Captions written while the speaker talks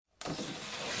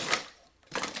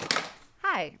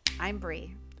Hi, I'm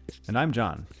Bree, And I'm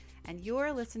John. and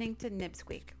you're listening to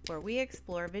Nibsqueak, where we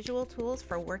explore visual tools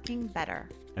for working better.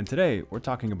 And today we're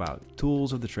talking about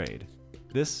tools of the trade.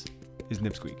 This is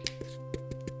Nipsqueak.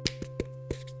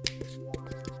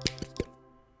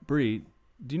 Bree,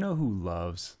 do you know who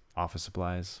loves office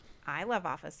supplies? I love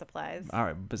office supplies. All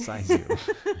right, besides you.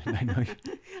 I know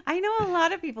you. I know a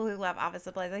lot of people who love office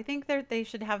supplies. I think they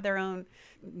should have their own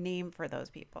name for those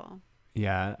people.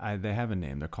 Yeah, they have a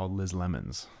name. They're called Liz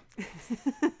Lemons.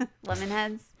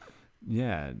 Lemonheads?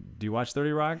 Yeah. Do you watch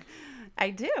 30 Rock? I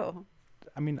do.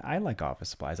 I mean, I like office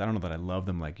supplies. I don't know that I love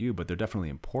them like you, but they're definitely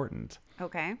important.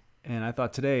 Okay. And I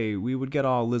thought today we would get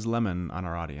all Liz Lemon on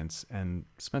our audience and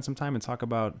spend some time and talk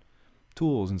about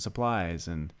tools and supplies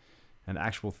and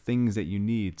actual things that you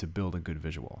need to build a good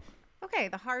visual. Okay,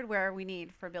 the hardware we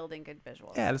need for building good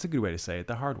visuals. Yeah, that's a good way to say it,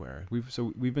 the hardware.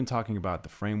 We've been talking about the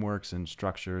frameworks and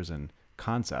structures and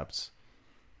concepts,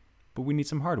 but we need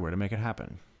some hardware to make it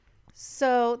happen.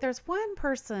 So there's one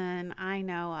person I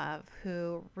know of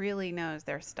who really knows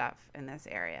their stuff in this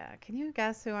area. Can you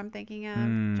guess who I'm thinking of,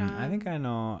 John? I think I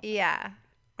know. Yeah.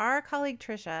 Our colleague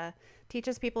Trisha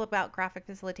teaches people about graphic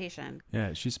facilitation.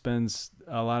 Yeah, she spends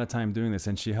a lot of time doing this,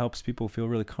 and she helps people feel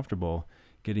really comfortable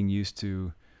getting used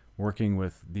to working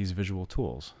with these visual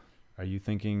tools. Are you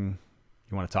thinking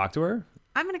you want to talk to her?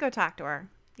 I'm going to go talk to her.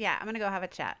 Yeah, I'm going to go have a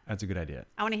chat. That's a good idea.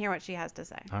 I want to hear what she has to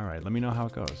say. All right, let me know how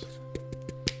it goes.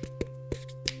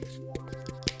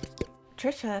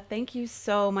 Trisha, thank you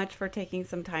so much for taking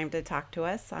some time to talk to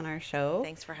us on our show.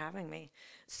 Thanks for having me.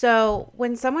 So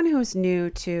when someone who's new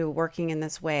to working in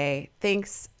this way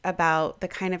thinks about the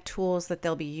kind of tools that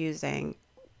they'll be using,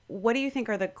 what do you think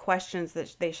are the questions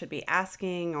that they should be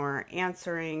asking or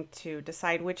answering to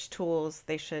decide which tools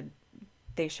they should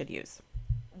use?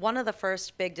 One of the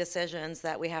first big decisions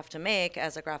that we have to make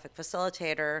as a graphic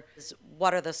facilitator is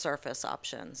what are the surface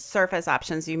options? Surface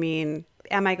options, you mean,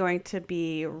 am I going to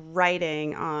be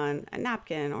writing on a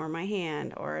napkin or my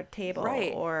hand or a table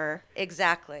Right. or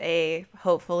Exactly.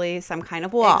 hopefully some kind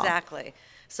of wall? Exactly.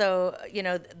 So,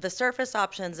 the surface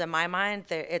options in my mind,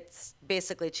 it's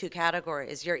basically two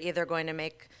categories. You're either going to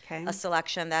make Okay. a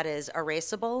selection that is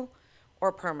erasable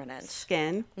or permanent.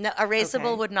 Skin. No, erasable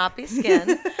Okay. would not be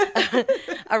skin.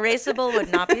 Erasable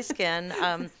would not be skin,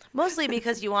 mostly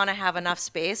because you want to have enough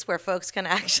space where folks can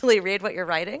actually read what you're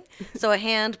writing. So a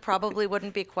hand probably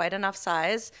wouldn't be quite enough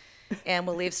size, and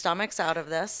we'll leave stomachs out of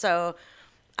this. So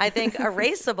I think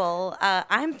erasable,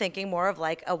 I'm thinking more of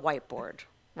like a whiteboard,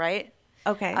 right?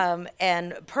 Okay.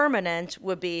 And permanent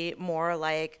would be more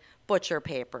like butcher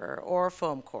paper or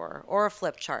foam core or a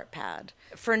flip chart pad.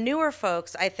 For newer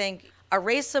folks, I think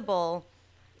erasable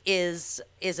is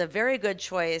a very good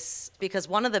choice because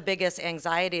one of the biggest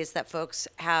anxieties that folks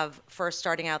have first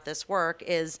starting out this work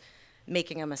is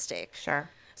making a mistake. Sure.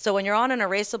 So when you're on an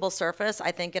erasable surface,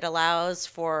 I think it allows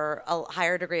for a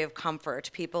higher degree of comfort.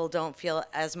 People don't feel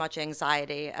as much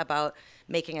anxiety about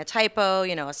making a typo,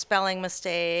 a spelling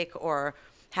mistake, or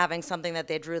having something that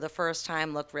they drew the first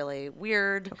time look really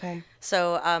weird. Okay.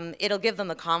 So it'll give them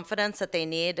the confidence that they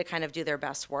need to kind of do their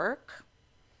best work.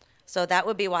 So that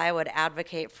would be why I would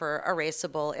advocate for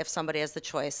erasable if somebody has the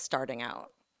choice starting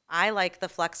out. I like the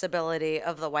flexibility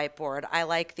of the whiteboard. I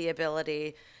like the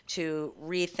ability to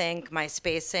rethink my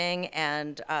spacing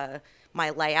and my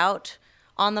layout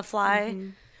on the fly. Mm-hmm.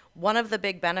 One of the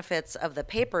big benefits of the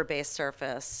paper-based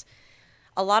surface,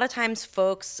 a lot of times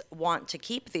folks want to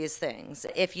keep these things.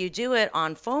 If you do it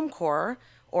on foam core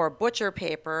or butcher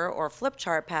paper or flip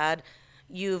chart pad,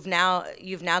 you've now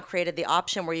created the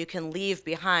option where you can leave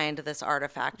behind this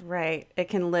artifact. Right. It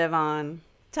can live on.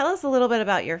 Tell us a little bit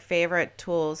about your favorite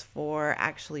tools for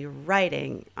actually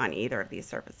writing on either of these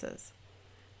surfaces.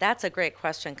 That's a great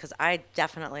question because I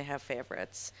definitely have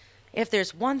favorites. If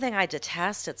there's one thing I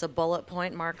detest, it's a bullet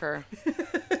point marker.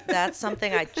 That's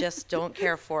something I just don't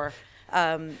care for.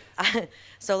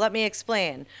 So let me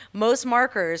explain. Most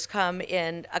markers come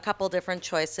in a couple different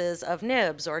choices of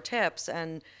nibs or tips,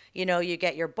 and you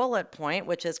get your bullet point,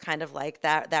 which is kind of like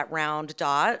that round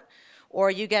dot, or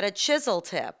you get a chisel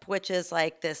tip, which is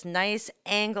like this nice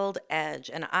angled edge,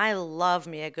 and I love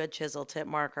me a good chisel tip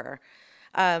marker.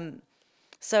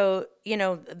 So,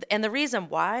 and the reason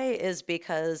why is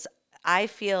because I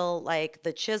feel like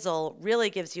the chisel really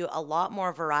gives you a lot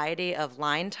more variety of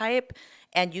line type,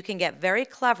 and you can get very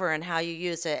clever in how you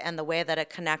use it and the way that it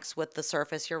connects with the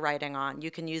surface you're writing on.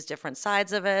 You can use different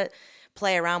sides of it,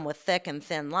 play around with thick and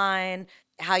thin line.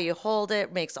 How you hold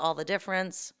it makes all the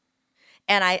difference.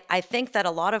 And I think that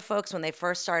a lot of folks, when they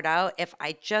first start out, if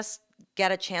I just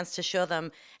get a chance to show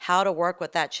them how to work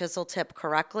with that chisel tip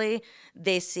correctly,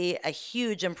 they see a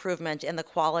huge improvement in the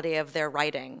quality of their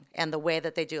writing and the way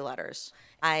that they do letters.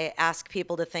 I ask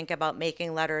people to think about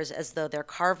making letters as though they're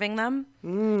carving them,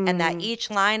 and that each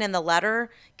line in the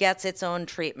letter gets its own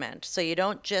treatment. So you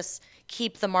don't just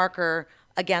keep the marker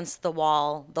against the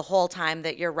wall the whole time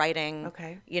that you're writing,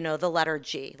 Okay. the letter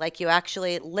G. Like you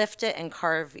actually lift it and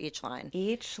carve each line.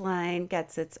 Each line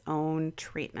gets its own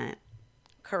treatment.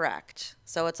 Correct.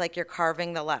 So it's like you're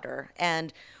carving the letter.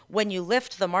 And when you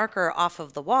lift the marker off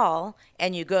of the wall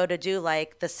and you go to do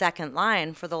like the second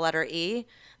line for the letter E,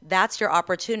 that's your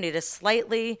opportunity to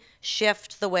slightly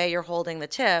shift the way you're holding the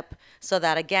tip so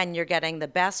that, again, you're getting the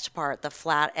best part, the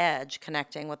flat edge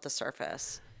connecting with the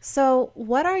surface. So,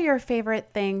 what are your favorite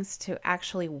things to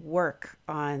actually work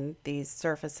on these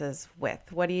surfaces with?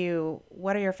 What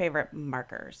are your favorite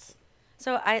markers?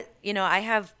 So I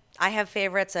have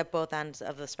favorites at both ends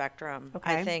of the spectrum.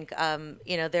 Okay. I think,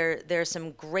 there's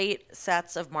some great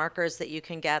sets of markers that you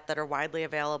can get that are widely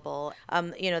available.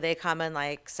 They come in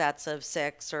like sets of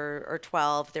 6 or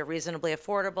 12. They're reasonably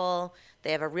affordable.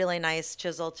 They have a really nice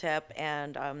chisel tip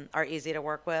and are easy to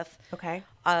work with. Okay.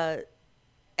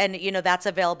 And, that's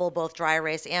available both dry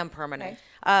erase and permanent.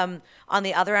 Okay. On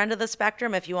the other end of the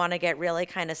spectrum, if you want to get really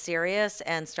kind of serious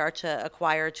and start to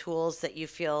acquire tools that you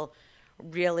feel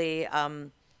really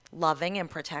loving and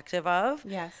protective of.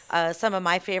 Yes. Some of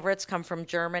my favorites come from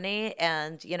Germany,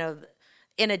 and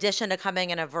in addition to coming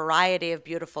in a variety of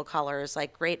beautiful colors,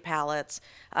 like great palettes,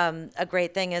 a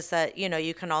great thing is that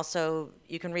you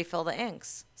can refill the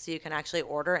inks, so you can actually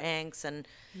order inks, and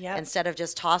Yep. instead of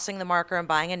just tossing the marker and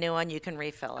buying a new one, you can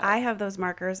refill it. I have those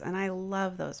markers and I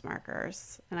love those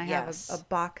markers. And I have Yes. a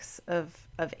box of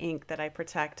ink that I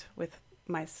protect with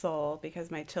my soul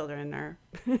because my children are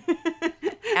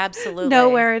Absolutely. know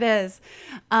where it is.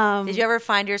 Did you ever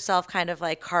find yourself kind of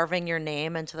like carving your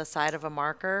name into the side of a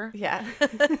marker? Yeah.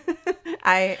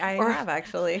 I have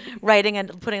actually. Writing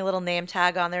and putting a little name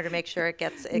tag on there to make sure it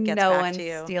gets No back one to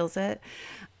you. steals it.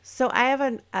 So I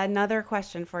have another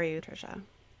question for you, Tricia.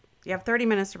 You have 30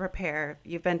 minutes to prepare.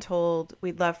 You've been told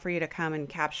we'd love for you to come and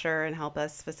capture and help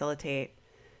us facilitate.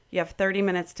 You have 30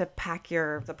 minutes to pack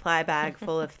your supply bag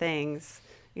full of things.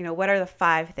 What are the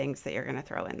 5 things that you're going to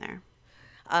throw in there?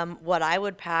 What I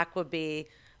would pack would be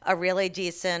a really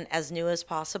decent, as new as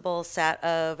possible set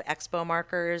of expo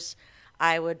markers.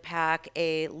 I would pack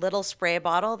a little spray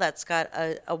bottle that's got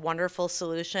a wonderful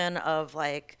solution of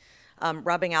like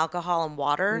rubbing alcohol and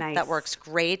water. Nice. That works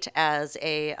great as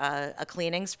a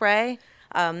cleaning spray.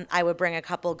 I would bring a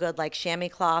couple good like chamois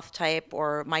cloth type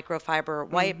or microfiber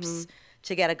wipes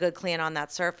to get a good clean on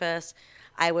that surface.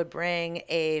 I would bring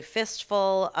a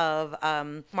fistful of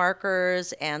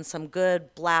markers and some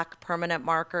good black permanent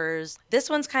markers. This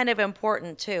one's kind of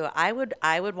important too. I would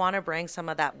want to bring some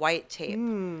of that white tape,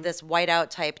 this whiteout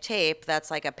type tape that's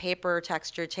like a paper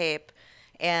texture tape.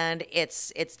 And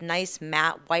it's nice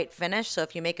matte white finish. So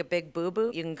if you make a big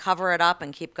boo-boo, you can cover it up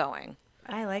and keep going.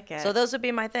 I like it. So those would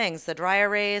be my things: the dry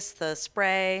erase, the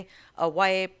spray, a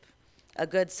wipe, a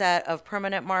good set of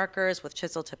permanent markers with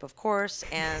chisel tip, of course,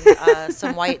 and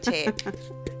some white tape.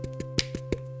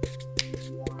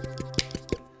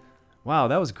 Wow,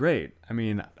 that was great. I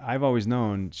mean, I've always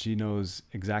known she knows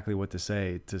exactly what to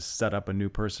say to set up a new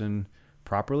person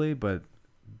properly, but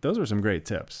those are some great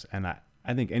tips. And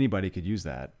I think anybody could use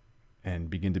that and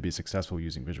begin to be successful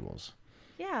using visuals.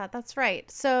 Yeah, that's right.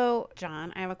 So,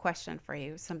 John, I have a question for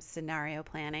you, some scenario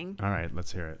planning. All right,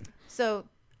 let's hear it. So,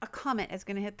 a comet is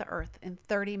going to hit the Earth in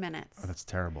 30 minutes. Oh, that's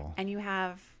terrible. And you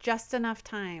have just enough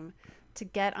time to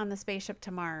get on the spaceship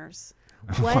to Mars.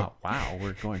 What Wow,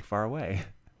 we're going far away.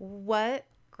 what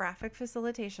graphic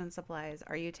facilitation supplies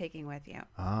are you taking with you?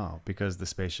 Oh, because the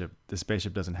spaceship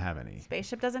doesn't have any.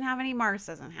 Spaceship doesn't have any, Mars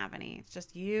doesn't have any. It's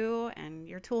just you and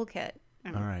your toolkit.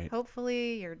 And All right.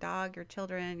 hopefully your dog, your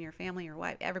children, your family, your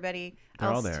wife, everybody They're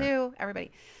all else there. too.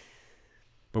 Everybody.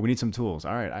 But we need some tools.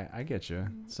 All right, I get you.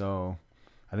 So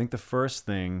I think the first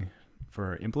thing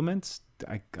for implements,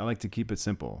 I like to keep it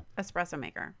simple. Espresso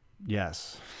maker.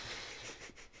 Yes.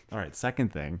 All right,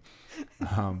 second thing,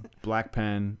 black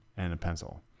pen and a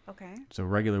pencil. Okay. So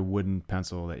regular wooden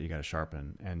pencil that you got to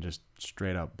sharpen, and just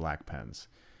straight up black pens.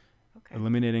 Okay.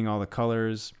 Eliminating all the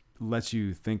colors lets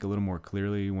you think a little more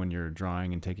clearly when you're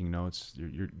drawing and taking notes.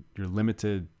 You're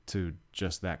limited to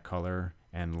just that color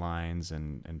and lines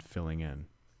and filling in.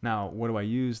 Now, what do I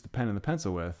use the pen and the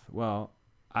pencil with? Well,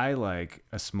 I like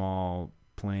a small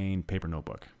plain paper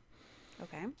notebook.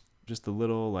 Okay. Just a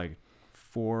little like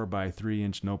 4 by 3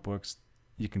 inch notebooks.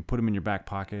 You can put them in your back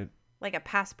pocket. Like a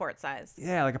passport size.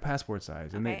 Yeah, like a passport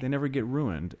size. And Okay. they never get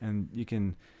ruined. And you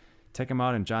can Take them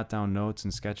out and jot down notes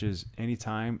and sketches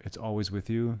anytime. It's always with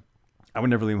you. I would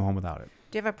never leave them home without it.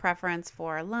 Do you have a preference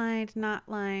for lined, not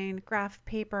lined, graph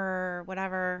paper,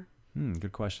 whatever?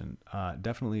 Good question.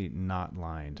 Definitely not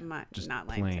lined. Just not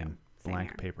lined, plain too. blank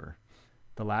Here. paper.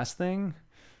 The last thing,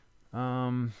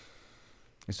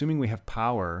 assuming we have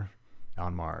power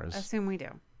on Mars. Assume we do.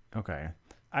 Okay.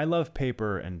 I love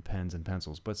paper and pens and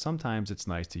pencils, but sometimes it's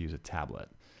nice to use a tablet,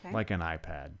 Okay. like an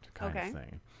iPad kind of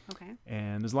thing. Okay.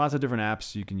 And there's lots of different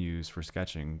apps you can use for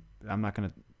sketching. I'm not going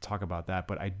to talk about that,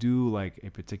 but I do like a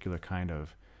particular kind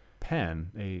of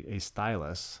pen, a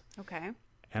stylus. Okay.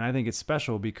 And I think it's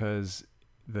special because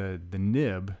the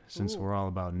nib, since Ooh. we're all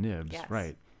about nibs, Yes.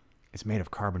 right? It's made of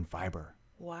carbon fiber.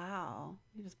 Wow.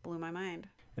 You just blew my mind.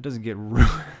 It doesn't get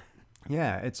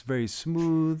yeah, it's very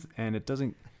smooth and it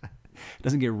doesn't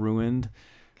get ruined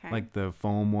Okay. like the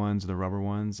foam ones, the rubber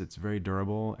ones. It's very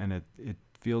durable and it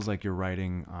feels like you're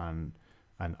writing on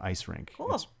an ice rink.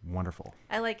 Cool. It's wonderful.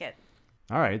 I like it.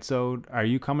 All right, so are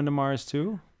you coming to Mars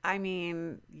too? I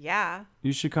mean, yeah.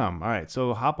 You should come. All right,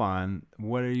 so hop on.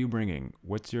 What are you bringing?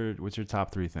 What's your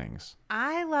top 3 things?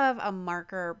 I love a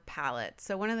marker palette.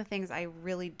 So one of the things I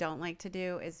really don't like to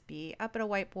do is be up at a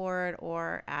whiteboard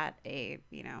or at a,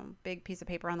 big piece of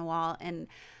paper on the wall. And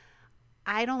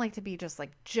I don't like to be just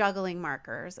like juggling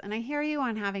markers. And I hear you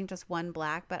on having just one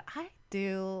black, but I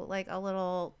do like a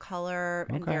little color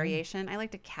and Okay. variation. I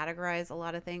like to categorize a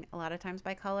lot of times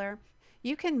by color.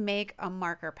 You can make a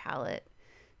marker palette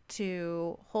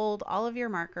to hold all of your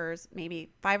markers, maybe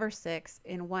 5 or 6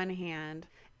 in one hand.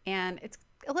 And it's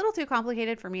a little too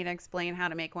complicated for me to explain how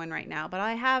to make one right now, but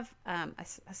I have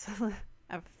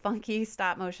a funky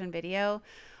stop motion video,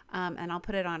 and I'll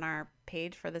put it on our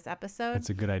page for this episode. That's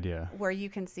a good idea. Where you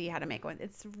can see how to make one.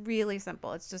 It's really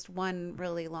simple. It's just one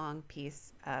really long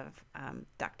piece of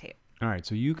duct tape. All right,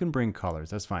 so you can bring colors.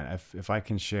 That's fine. If I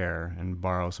can share and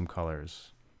borrow some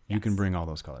colors, you can Yes. bring all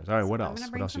those colors. All right, what I'm else? gonna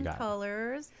What bring else you some got?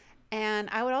 colors, and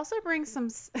I would also bring some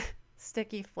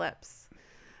sticky flips.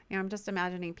 I'm just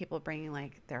imagining people bringing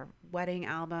like their wedding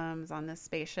albums on this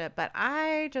spaceship, but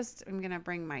I just am gonna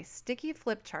bring my sticky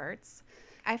flip charts.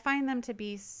 I find them to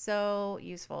be so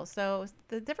useful. So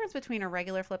the difference between a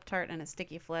regular flip chart and a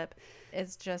sticky flip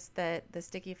is just that the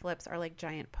sticky flips are like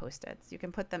giant Post-its. You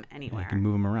can put them Yeah, anywhere. you can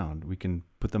move them around. We can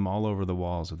put them all over the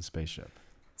walls of the spaceship.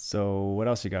 So what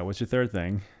else you got? What's your third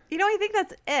thing? I think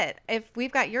that's it. If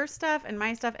we've got your stuff and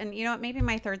my stuff, and maybe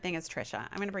my third thing is Trisha.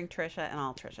 I'm going to bring Trisha and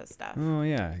all Trisha's stuff. Oh,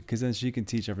 yeah, because then she can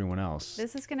teach everyone else.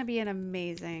 This is going to be an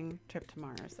amazing trip to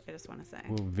Mars, I just want to say.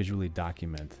 We'll visually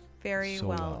document. Very so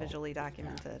well well. visually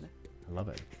documented. I love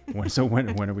it.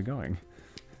 When are we going?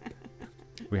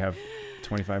 We have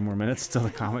 25 more minutes till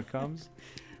the comet comes.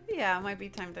 Yeah, it might be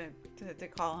time to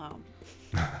call home.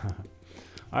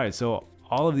 All right, so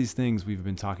all of these things we've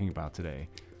been talking about today,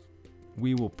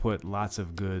 we will put lots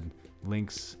of good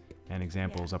links and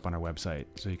examples up on our website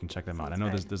so you can check them out. I Sounds know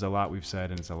good. there's a lot we've said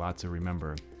and it's a lot to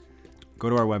remember. Go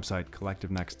to our website,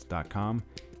 collectivenext.com,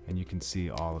 and you can see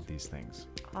all of these things.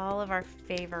 All of our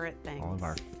favorite things. All of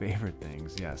our favorite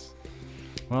things, yes.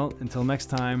 Well, until next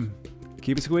time,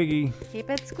 keep it squeaky. Keep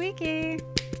it squeaky.